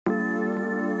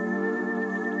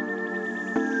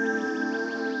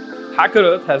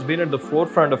HackerEarth has been at the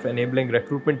forefront of enabling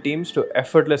recruitment teams to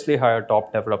effortlessly hire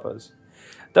top developers.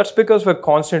 That's because we're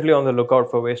constantly on the lookout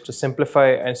for ways to simplify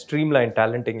and streamline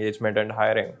talent engagement and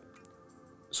hiring.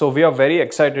 So we are very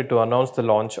excited to announce the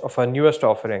launch of our newest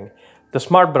offering, the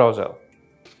Smart Browser.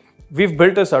 We've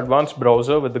built this advanced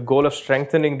browser with the goal of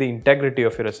strengthening the integrity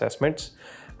of your assessments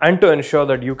and to ensure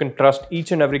that you can trust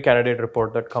each and every candidate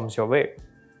report that comes your way.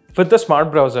 With the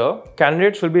Smart Browser,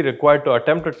 candidates will be required to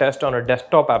attempt a test on a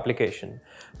desktop application,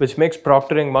 which makes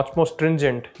proctoring much more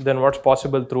stringent than what's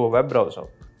possible through a web browser.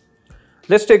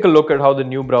 Let's take a look at how the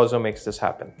new browser makes this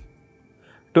happen.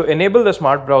 To enable the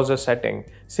Smart Browser setting,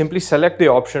 simply select the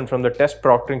option from the Test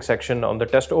Proctoring section on the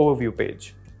Test Overview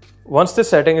page. Once this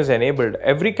setting is enabled,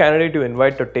 every candidate you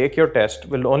invite to take your test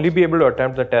will only be able to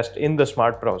attempt the test in the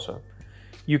Smart Browser.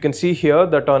 You can see here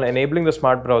that on enabling the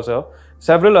Smart Browser,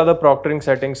 several other proctoring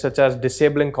settings such as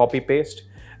disabling copy-paste,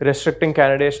 restricting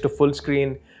candidates to full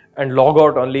screen, and log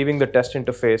out on leaving the test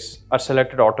interface are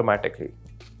selected automatically.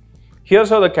 Here's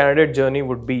how the candidate journey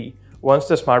would be once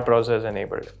the Smart Browser is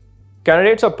enabled.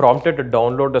 Candidates are prompted to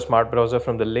download the Smart Browser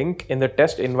from the link in the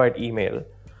test invite email.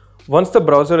 Once the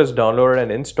browser is downloaded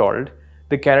and installed,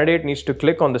 the candidate needs to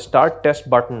click on the Start Test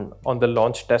button on the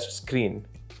Launch Test screen.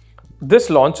 This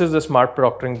launches the Smart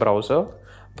Proctoring browser,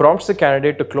 prompts the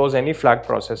candidate to close any flag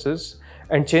processes,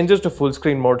 and changes to full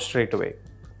screen mode straight away.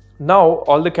 Now,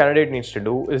 all the candidate needs to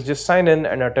do is just sign in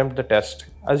and attempt the test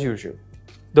as usual.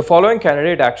 The following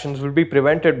candidate actions will be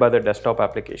prevented by the desktop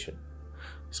application: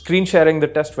 screen sharing the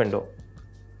test window,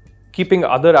 keeping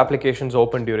other applications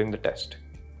open during the test,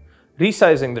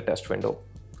 resizing the test window,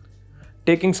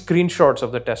 taking screenshots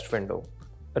of the test window,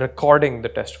 recording the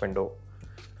test window,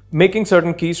 making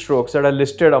certain keystrokes that are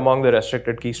listed among the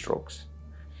restricted keystrokes,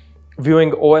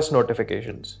 viewing OS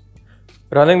notifications,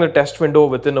 running the test window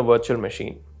within a virtual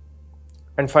machine,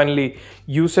 and finally,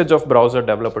 usage of browser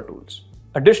developer tools.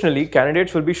 Additionally,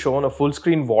 candidates will be shown a full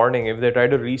screen warning if they try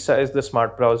to resize the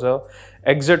Smart Browser,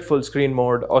 exit full screen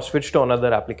mode, or switch to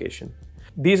another application.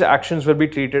 These actions will be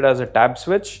treated as a tab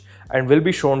switch and will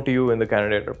be shown to you in the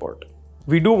candidate report.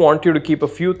 We do want you to keep a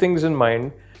few things in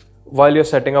mind while you're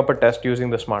setting up a test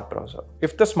using the Smart Browser.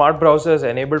 If the Smart Browser is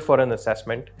enabled for an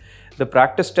assessment, the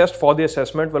practice test for the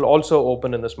assessment will also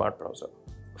open in the Smart Browser.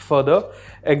 Further,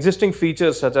 existing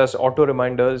features such as auto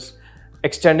reminders,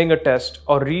 extending a test,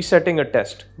 or resetting a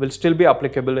test will still be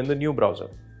applicable in the new browser.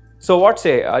 So what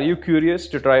say, are you curious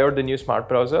to try out the new Smart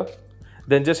Browser?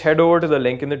 Then just head over to the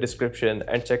link in the description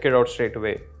and check it out straight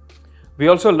away. We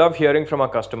also love hearing from our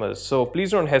customers, so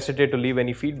please don't hesitate to leave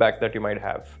any feedback that you might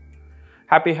have.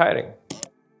 Happy hiring!